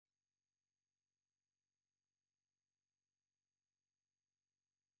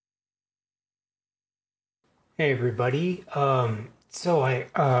Hey everybody. Something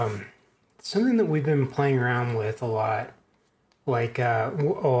that we've been playing around with a lot. I've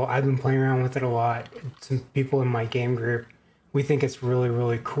been playing around with it a lot. Some people in my game group, we think it's really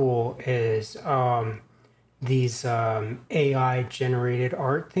really cool. Is these AI generated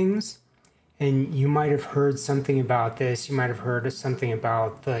art things, and you might have heard something about this. You might have heard of something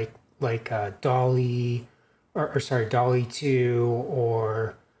about Dolly, or sorry, Dolly 2,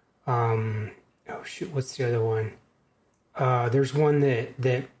 or oh shoot, what's the other one? There's one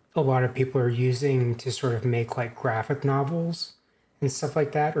that a lot of people are using to sort of make like graphic novels and stuff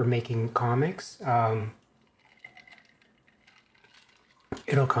like that, or making comics.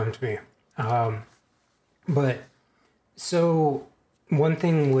 It'll come to me. But so one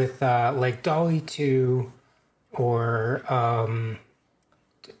thing with like Dolly 2, or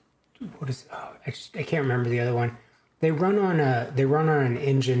what is I can't remember the other one. They run on an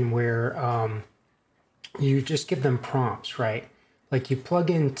engine where you just give them prompts, right? Like you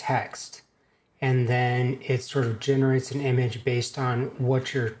plug in text, and then it sort of generates an image based on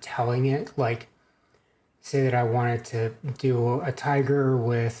what you're telling it. Like, say that I wanted to do a tiger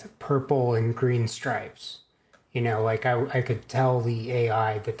with purple and green stripes. Like I could tell the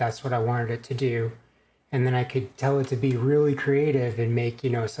AI that that's what I wanted it to do. And then I could tell it to be really creative and make,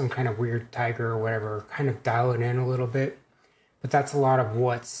 some kind of weird tiger or whatever, kind of dial it in a little bit. But that's a lot of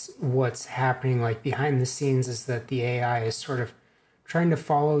what's happening, like behind the scenes, is that the AI is sort of trying to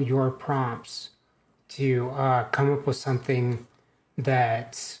follow your prompts to come up with something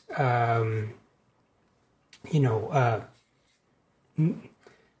that you know uh,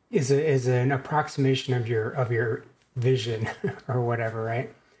 is an approximation of your vision or whatever,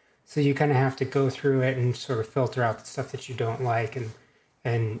 right? So you kind of have to go through it and sort of filter out the stuff that you don't like,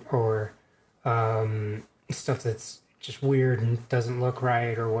 or stuff that's just weird and doesn't look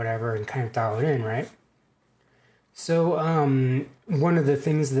right or whatever, and kind of dial it in, right? So one of the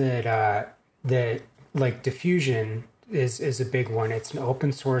things that like diffusion is a big one. It's an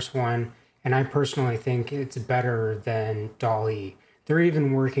open source one, and I personally think it's better than Dolly. They're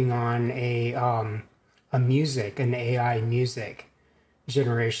even working on an AI music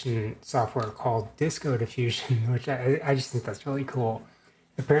generation software called Disco Diffusion, which I just think that's really cool.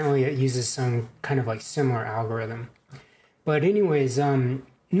 Apparently, it uses some kind of like similar algorithm. But anyways, none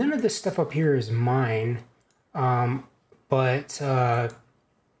of this stuff up here is mine. But I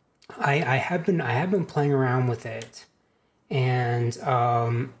have been playing around with it, and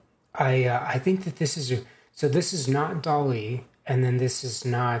I think that this is not Dolly, and then this is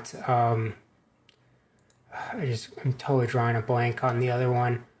not I'm totally drawing a blank on the other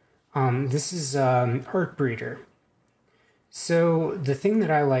one. This is Art Breeder. So the thing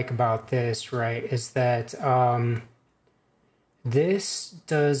that I like about this, right, is that this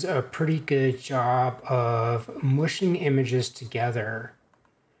does a pretty good job of mushing images together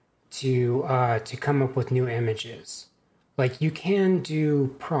to come up with new images. Like you can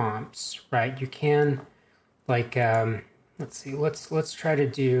do prompts, right? You can like let's see, let's try to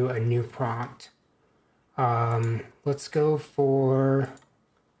do a new prompt. Let's go for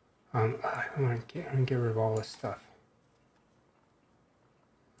I want to get rid of all this stuff.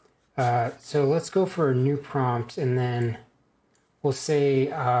 So let's go for a new prompt, and then we'll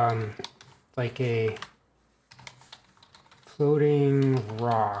say like a floating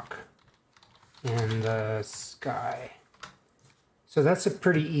rock in the sky. So that's a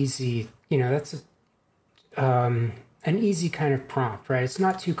pretty easy, that's an easy kind of prompt, right? It's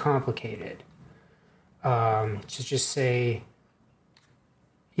not too complicated. To just say,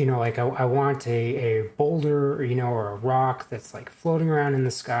 like I want a boulder, or a rock that's like floating around in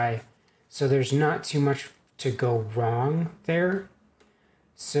the sky. So there's not too much to go wrong there.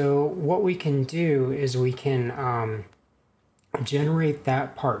 So what we can do is we can generate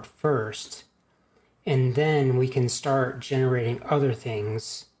that part first, and then we can start generating other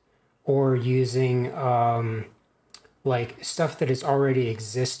things, or using like stuff that is already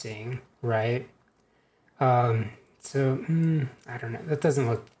existing, right? So I don't know. That doesn't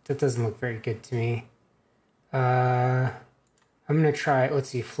look very good to me. I'm gonna try. Let's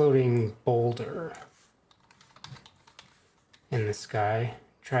see, floating boulder in the sky.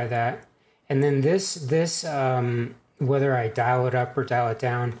 Try that, and then this whether I dial it up or dial it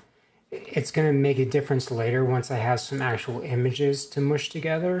down, it's gonna make a difference later once I have some actual images to mush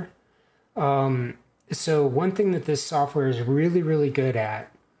together. So one thing that this software is really really good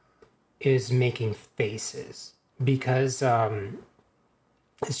at is making faces, because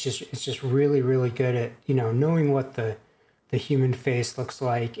it's just really really good at knowing what the human face looks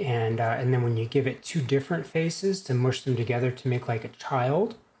like, and then when you give it two different faces to mush them together to make like a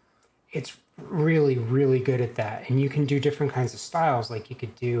child, it's really, really good at that. And you can do different kinds of styles. Like you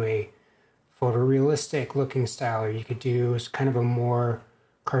could do a photorealistic looking style, or you could do kind of a more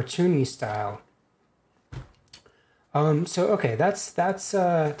cartoony style. So okay, that's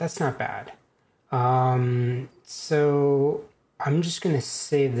not bad. So I'm just gonna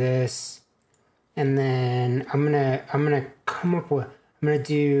save this, and then I'm gonna come up with, I'm gonna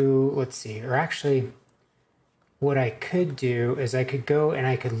do, let's see, or actually what I could do is I could go and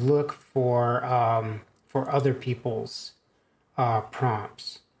I could look for other people's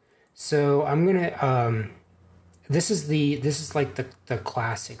prompts. So I'm gonna this is like the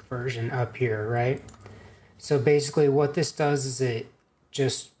classic version up here, right? So basically what this does is it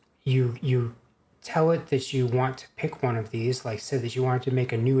just you tell it that you want to pick one of these, like say that you want to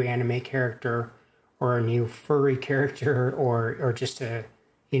make a new anime character or a new furry character, or just a,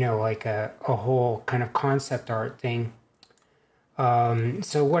 you know, like a whole kind of concept art thing.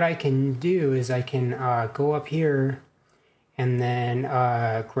 So what I can do is I can go up here and then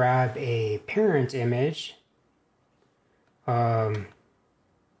grab a parent image. And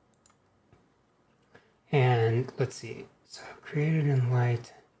let's see, so created in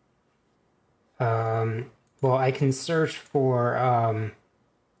light. Well, I can search for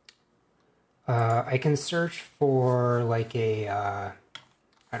like a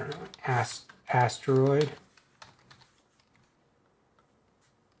I don't know, asteroid,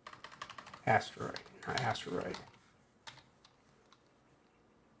 not asteroid.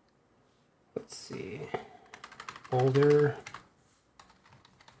 Let's see, boulder.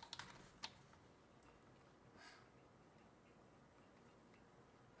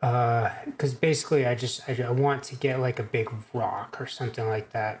 Because basically I want to get like a big rock or something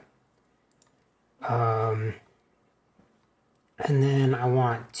like that. And then I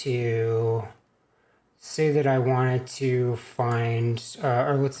want to say that I wanted to find,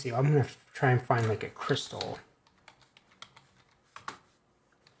 or let's see, I'm going to try and find like a crystal.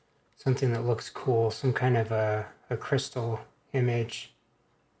 Something that looks cool, some kind of a crystal image.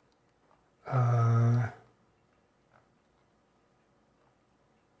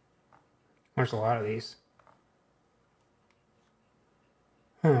 There's a lot of these.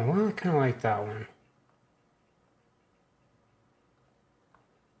 Well, I kind of like that one.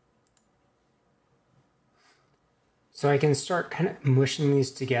 So I can start kind of mushing these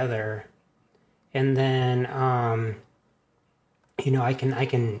together, and then you know, I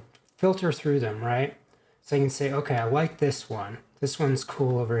can filter through them, right? So I can say, okay, I like this one. This one's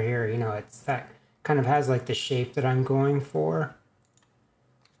cool over here. You know, it's that kind of has like the shape that I'm going for.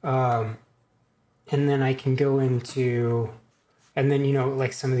 And then I can go into, and then, you know,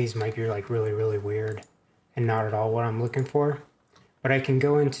 like some of these might be like really, really weird and not at all what I'm looking for. But I can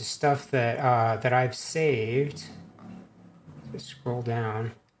go into stuff that that I've saved. Just scroll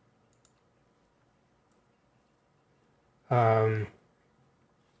down. And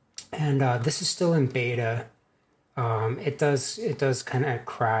this is still in beta. It does kind of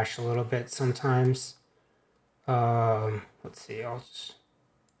crash a little bit sometimes. Let's see, I'll just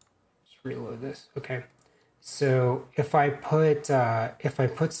reload this. Okay, so if I put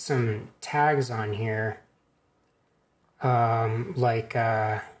some tags on here, like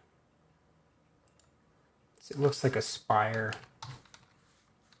it looks like a spire,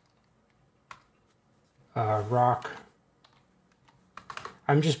 rock.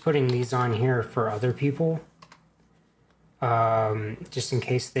 I'm just putting these on here for other people, just in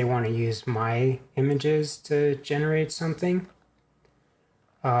case they want to use my images to generate something.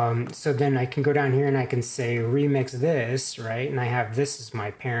 So then I can go down here and I can say remix this, right? And I have this as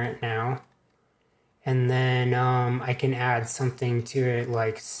my parent now. And then I can add something to it,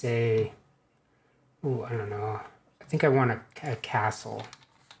 like say, ooh, I don't know. I think I want a castle.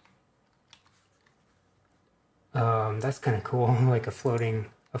 That's kind of cool, like a floating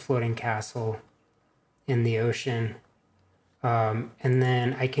castle in the ocean. And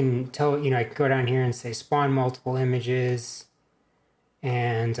then I can tell, you know, I can go down here and say spawn multiple images.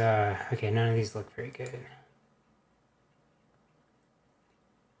 And okay, none of these look very good.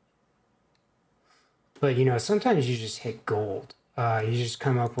 But you know, sometimes you just hit gold. You just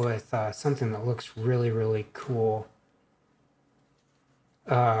come up with something that looks really, really cool.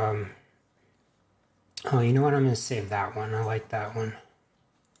 Oh, you know what? I'm going to save that one. I like that one.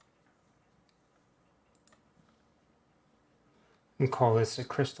 And call this a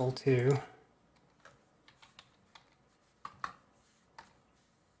crystal too.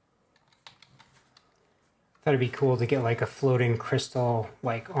 That'd be cool to get like a floating crystal,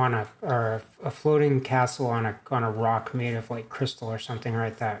 like on a, or a floating castle on a rock made of like crystal or something,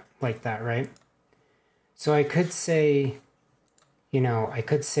 right? Like that, right? So I could say, I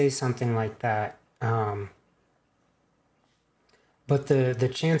could say something like that. But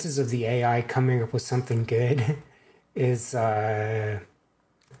the chances of the AI coming up with something good is I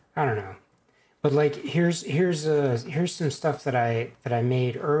don't know. But like here's some stuff that I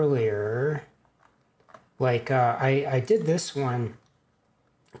made earlier. Like I did this one.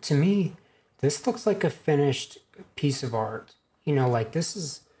 To me, this looks like a finished piece of art. Like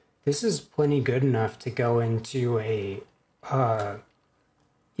this is plenty good enough to go into a uh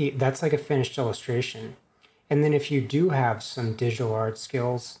that's like a finished illustration. And then if you do have some digital art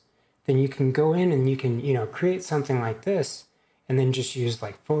skills, then you can go in and you can, create something like this and then just use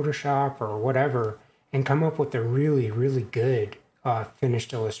like Photoshop or whatever and come up with a really, really good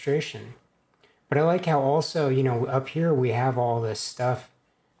finished illustration. But I like how also, up here we have all this stuff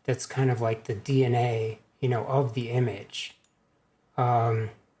that's kind of like the DNA, of the image. Um,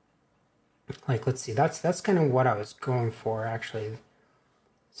 like, let's see, that's kind of what I was going for actually.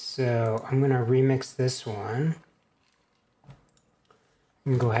 So I'm gonna remix this one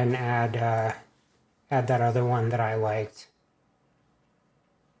and go ahead and add that other one that I liked.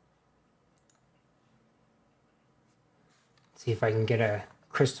 See if I can get a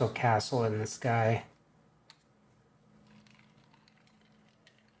crystal castle in the sky.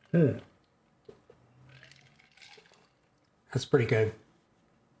 That's pretty good.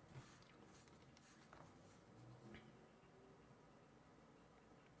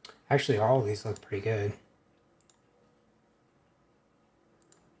 Actually, all of these look pretty good.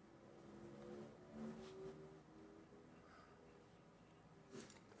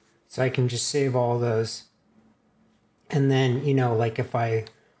 So I can just save all those. And then, like if I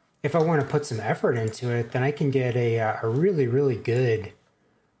want to put some effort into it, then I can get a really, really good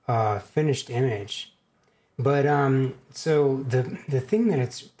finished image. But so the thing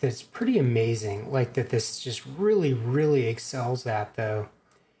that's pretty amazing, like that this just really, really excels at though,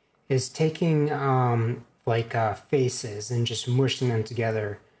 is taking like faces and just mushing them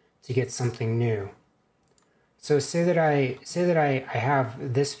together to get something new. So say that I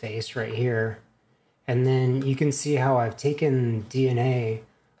have this face right here, and then you can see how I've taken DNA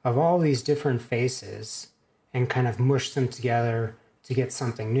of all these different faces and kind of mushed them together to get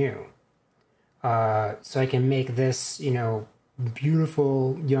something new. So I can make this,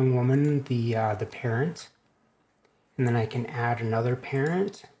 beautiful young woman the parent, and then I can add another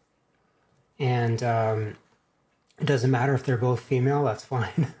parent, and it doesn't matter if they're both female. That's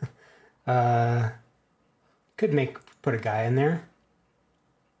fine. Could put a guy in there.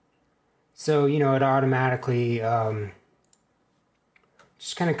 So it automatically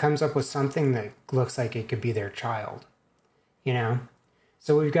just kind of comes up with something that looks like it could be their child.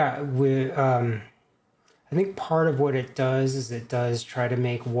 So I think part of what it does is it does try to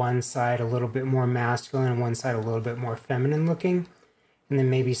make one side a little bit more masculine and one side a little bit more feminine looking, and then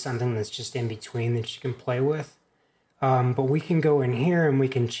maybe something that's just in between that you can play with. But we can go in here and we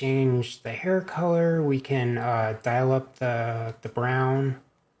can change the hair color. We can dial up the brown.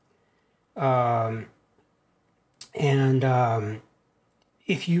 And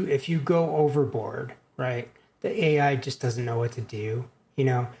if you go overboard, right, the AI just doesn't know what to do.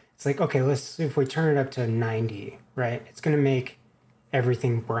 It's like, okay, let's see if we turn it up to 90, right? It's going to make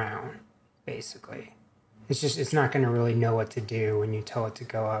everything brown, basically. It's not going to really know what to do when you tell it to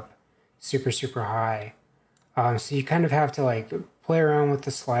go up super, super high. So you kind of have to like play around with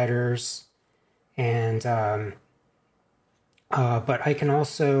the sliders, and but I can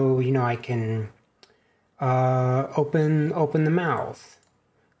also, I can open the mouth.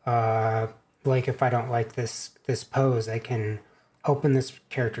 Like if I don't like this pose, I can open this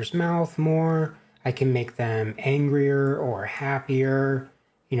character's mouth more. I can make them angrier or happier,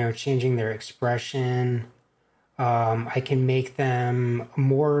 changing their expression. I can make them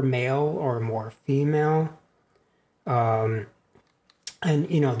more male or more female. And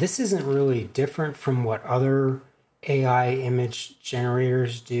this isn't really different from what other AI image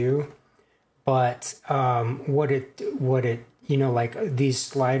generators do, but what it like these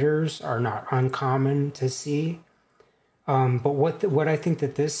sliders are not uncommon to see. But what I think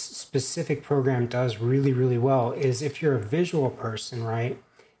that this specific program does really, really well is if you're a visual person, right,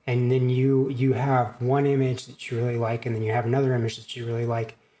 and then you have one image that you really like, and then you have another image that you really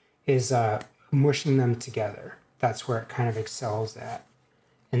like, is mushing them together. That's where it kind of excels at,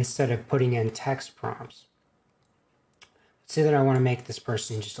 instead of putting in text prompts. Let's say that I want to make this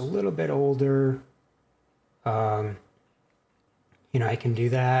person just a little bit older. I can do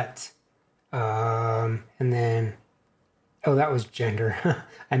that. And then, oh, that was gender.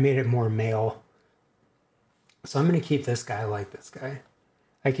 I made it more male. So I'm going to keep this guy like this guy.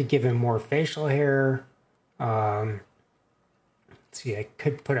 I could give him more facial hair. Let's see, I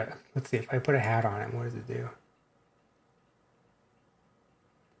could put a, let's see, if I put a hat on it, what does it do?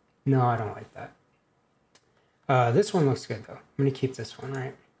 No, I don't like that. This one looks good though. I'm gonna keep this one,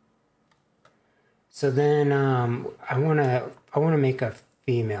 right? So then I wanna make a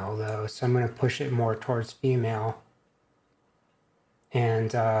female though, so I'm gonna push it more towards female.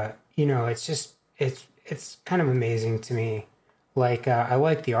 And you know, it's kind of amazing to me. Like I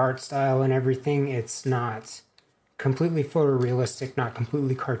like the art style and everything. It's not completely photorealistic, not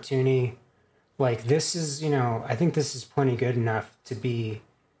completely cartoony. Like this is, you know, I think this is plenty good enough to be,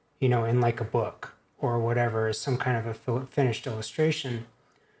 you know, in like a book or whatever, some kind of a finished illustration.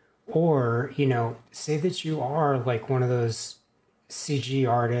 Or, you know, say that you are like one of those CG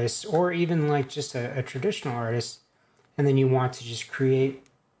artists or even like just a traditional artist, and then you want to just create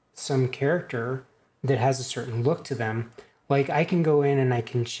some character that has a certain look to them. Like I can go in and I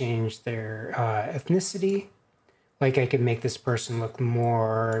can change their ethnicity. Like I could make this person look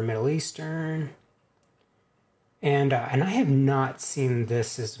more Middle Eastern. And I have not seen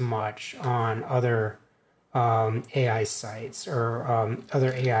this as much on other AI sites or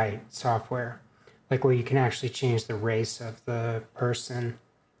other AI software, like where you can actually change the race of the person.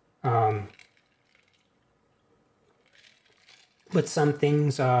 Um, but some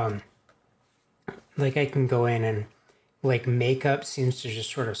things, like I can go in and like makeup seems to just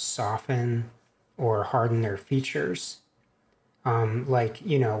sort of soften or harden their features. Like,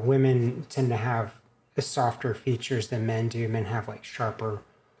 you know, women tend to have softer features than men do. Men have like sharper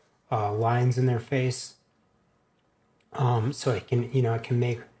lines in their face. So it can, you know, it can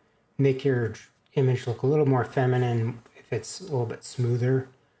make your image look a little more feminine if it's a little bit smoother.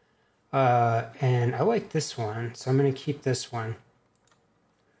 And I like this one, so I'm going to keep this one.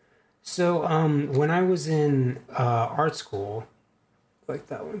 So when I was in art school, I like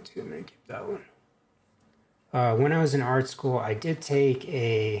that one too. I'm going to keep that one. When I was in art school, I did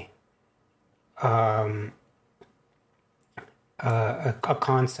take um, a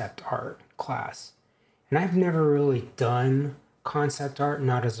concept art class. And I've never really done concept art,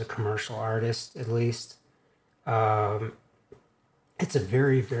 not as a commercial artist, at least. Um, it's a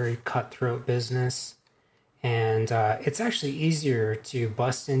very, very cutthroat business. And it's actually easier to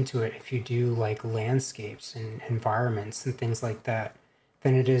bust into it if you do like landscapes and environments and things like that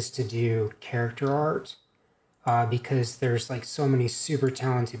than it is to do character art. Because there's like so many super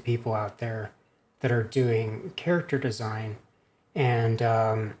talented people out there that are doing character design. And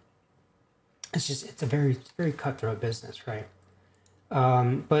it's a very cutthroat business, right?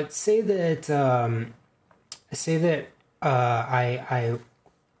 But say that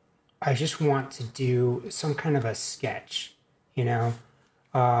I just want to do some kind of a sketch, you know.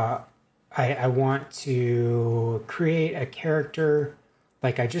 Uh, I want to create a character,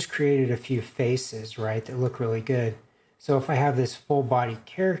 like I just created a few faces, right, that look really good. So if I have this full body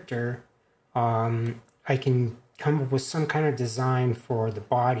character, I can come up with some kind of design for the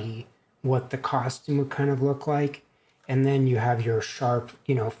body, what the costume would kind of look like, and then you have your sharp,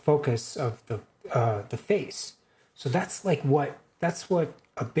 you know, focus of the face. So that's what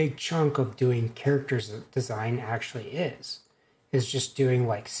a big chunk of doing characters design actually is just doing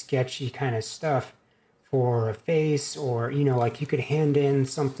like sketchy kind of stuff for a face, or you know, like you could hand in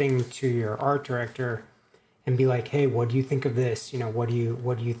something to your art director and be like, hey, what do you think of this, you know, what do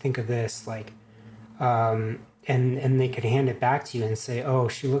you think of this, like and they could hand it back to you and say, oh,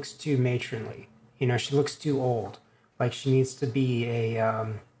 she looks too matronly, you know, she looks too old, like she needs to be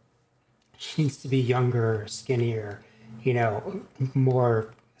younger, skinnier, you know,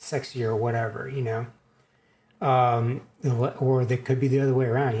 more sexier, whatever, you know. Or they could be the other way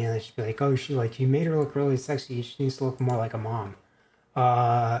around, you know, they should be like, oh, she, like, you made her look really sexy, she needs to look more like a mom.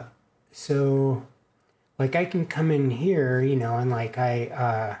 Uh, so like I can come in here, you know, and like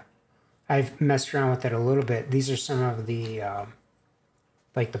I've messed around with it a little bit. These are some of the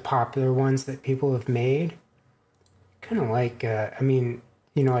like the popular ones that people have made. Kind of like I mean,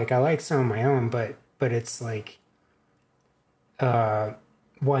 you know, like I like some of my own, but it's like uh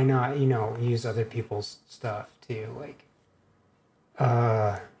why not, you know, use other people's stuff too, like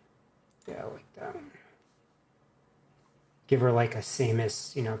uh yeah, like that one. Give her like a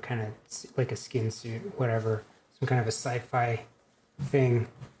Samus, you know, kind of like a skin suit, whatever, some kind of a sci-fi thing.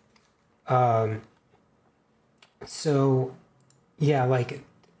 Um, so yeah, like,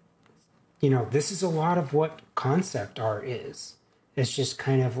 you know, this is a lot of what concept art is. It's just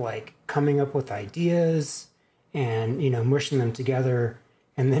kind of like coming up with ideas and, you know, mushing them together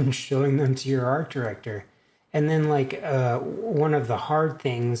and then showing them to your art director. And then, like, one of the hard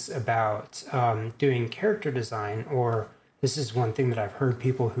things about doing character design, or this is one thing that I've heard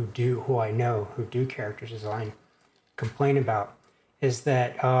people who I know who do character design complain about, is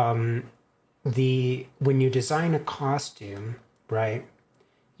that the when you design a costume, right,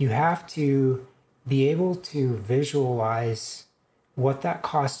 you have to be able to visualize what that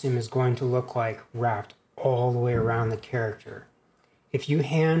costume is going to look like wrapped all the way around the character. If you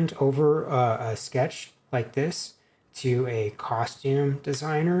hand over a sketch like this to a costume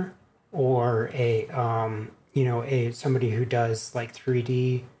designer or a a somebody who does like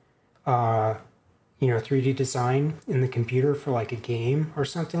 3D 3D design in the computer for like a game or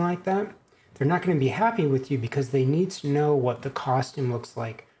something like that, they're not going to be happy with you because they need to know what the costume looks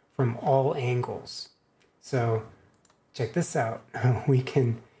like from all angles. So check this out. We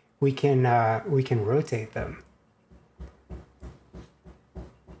can rotate them.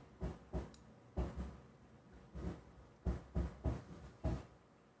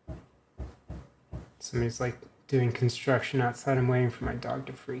 Somebody's like doing construction outside. I'm waiting for my dog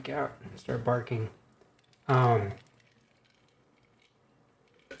to freak out and start barking. Um,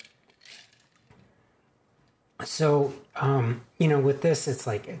 with this, it's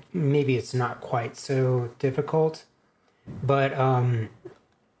like maybe it's not quite so difficult, but I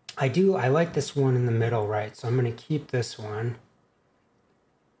like this one in the middle, right? So I'm going to keep this one.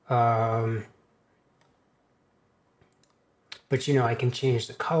 But I can change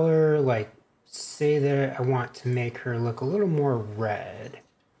the color, like say that I want to make her look a little more red.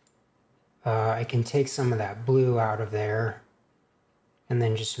 I can take some of that blue out of there and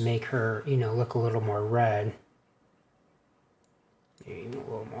then just make her, look a little more red. Maybe even a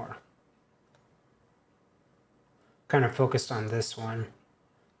little more. Kind of focused on this one,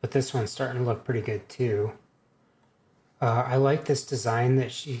 but this one's starting to look pretty good too. I like this design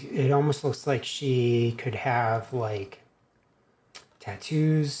that it almost looks like she could have like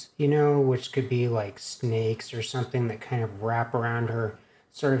tattoos, which could be like snakes or something that kind of wrap around her.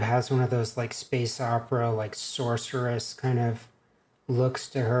 Sort of has one of those like space opera, like sorceress kind of looks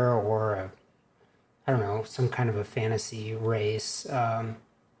to her, or I don't know, some kind of a fantasy race. Yeah,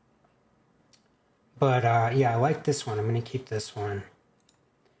 I like this one. I'm going to keep this one.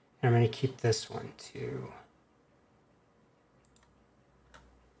 And I'm going to keep this one too.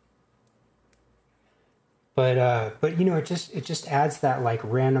 But it just adds that like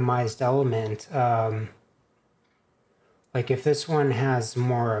randomized element. Like if this one has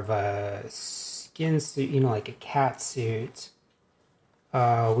more of a skin suit, like a cat suit,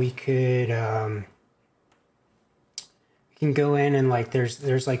 we can go in and like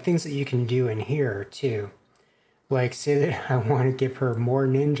there's like things that you can do in here too. Like say that I want to give her more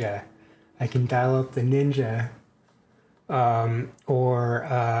ninja, I can dial up the ninja. Or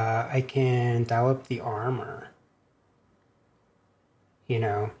I can dial up the armor,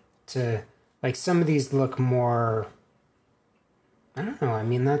 to like some of these look more, I don't know. I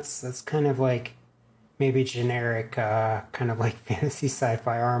mean, that's kind of like maybe generic, kind of like fantasy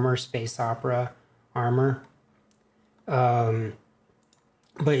sci-fi armor, space opera armor. But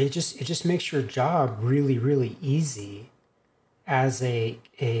it just makes your job really, really easy as a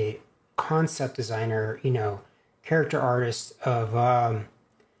concept designer, character artist of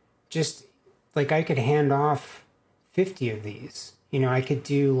just like I could hand off 50 of these. I could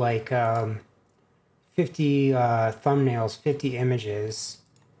do like 50 thumbnails, 50 images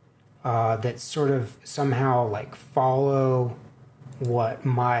that sort of somehow like follow what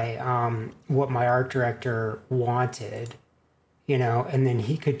my art director wanted, and then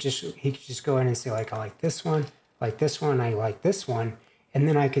he could just go in and say like I like this one, I like this one, and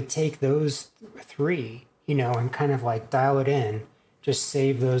then I could take those three, and kind of like dial it in, just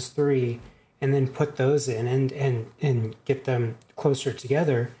save those three, and then put those in and get them closer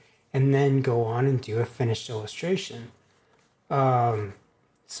together, and then go on and do a finished illustration. So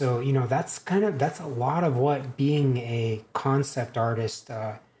that's a lot of what being a concept artist,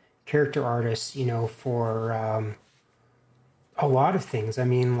 character artist, for a lot of things. I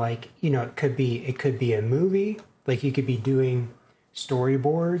mean, like it could be a movie, like you could be doing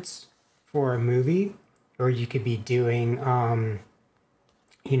storyboards for a movie, or you could be doing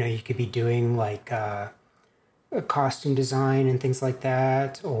like a costume design and things like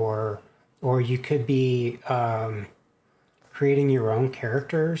that, or you could be creating your own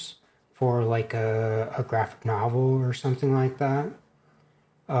characters for like a graphic novel or something like that.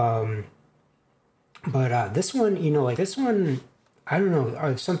 But this one, this one, I don't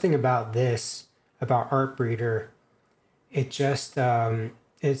know, something about this, about Artbreeder, it just,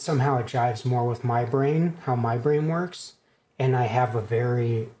 it somehow jives more with my brain, how my brain works. And I have a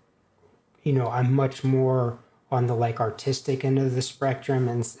very, I'm much more on the like artistic end of the spectrum,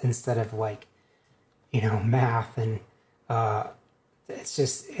 instead of like, math. And it's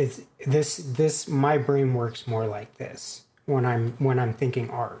this, my brain works more like this, when I'm thinking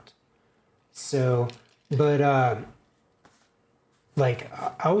art. So, but like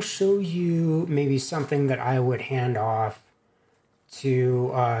I'll show you maybe something that I would hand off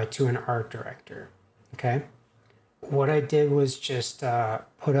to an art director. Okay, what I did was just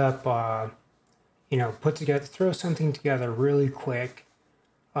put up, put together, throw something together really quick.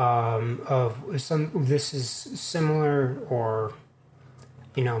 Of some, this is similar, or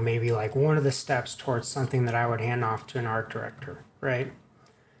maybe like one of the steps towards something that I would hand off to an art director, right?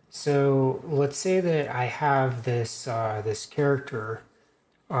 So let's say that I have this character.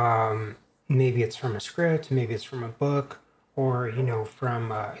 Maybe it's from a script, maybe it's from a book, or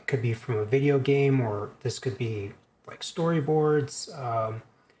from it could be from a video game, or this could be like storyboards.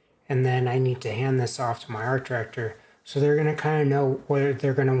 And then I need to hand this off to my art director. So they're gonna kind of know what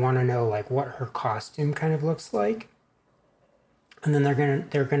they're gonna want to know, like what her costume kind of looks like, and then they're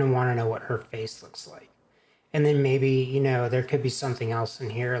gonna want to know what her face looks like. And then maybe there could be something else in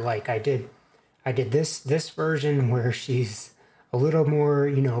here, like I did this version where she's a little more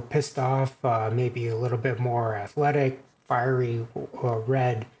pissed off, maybe a little bit more athletic, fiery,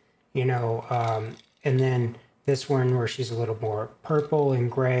 red, and then this one where she's a little more purple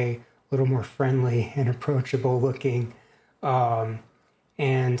and gray, a little more friendly and approachable looking. And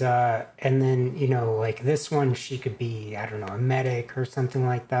then like this one, she could be, I don't know, a medic or something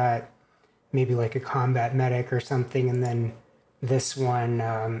like that, maybe like a combat medic or something. And then this one,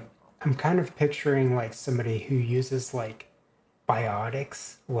 I'm kind of picturing like somebody who uses like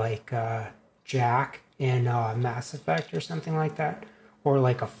biotics, like Jack in Mass Effect or something like that, or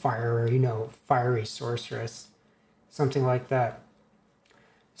like a fiery sorceress, something like that.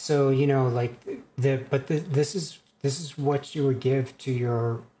 So like this is what you would give to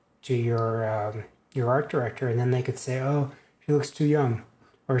your art director, and then they could say, oh, she looks too young,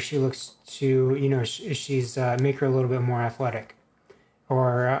 or she looks too she's make her a little bit more athletic,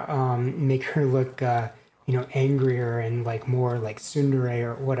 or make her look angrier and like more like tsundere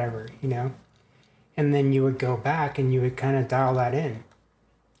or whatever, and then you would go back and you would kind of dial that in.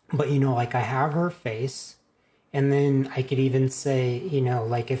 But like I have her face, and then I could even say,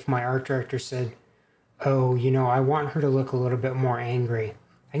 like if my art director said, oh, I want her to look a little bit more angry,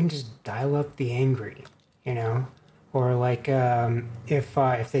 I can just dial up the angry, or like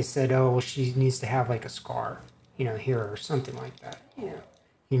if they said, oh, well, she needs to have like a scar, here or something like that, you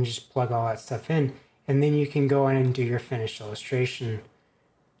can just plug all that stuff in, and then you can go in and do your finished illustration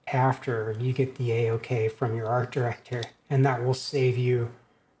after you get the A-OK from your art director, and that will save you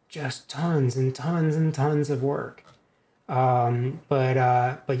just tons and tons and tons of work. But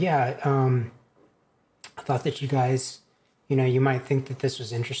yeah, I thought that you guys, you might think that this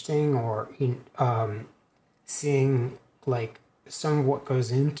was interesting, or seeing like some of what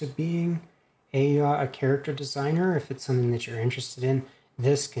goes into being a character designer. If it's something that you're interested in,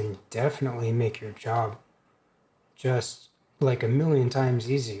 this can definitely make your job just like a million times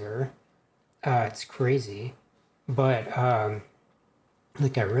easier. It's crazy, but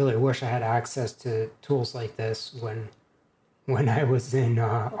like I really wish I had access to tools like this when I was in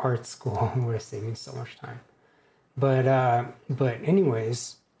art school. It would have saved me so much time. But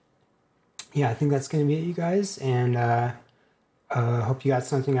anyways, yeah, I think that's gonna be it, you guys, and hope you got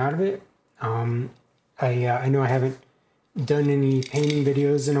something out of it. I know I haven't done any painting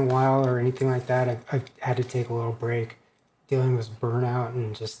videos in a while or anything like that. I've had to take a little break dealing with burnout,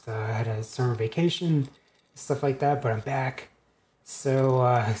 and just had a summer vacation, stuff like that, but I'm back. So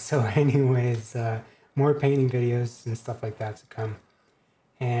anyways, more painting videos and stuff like that to come.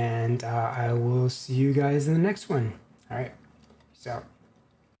 And I will see you guys in the next one. All right, peace out.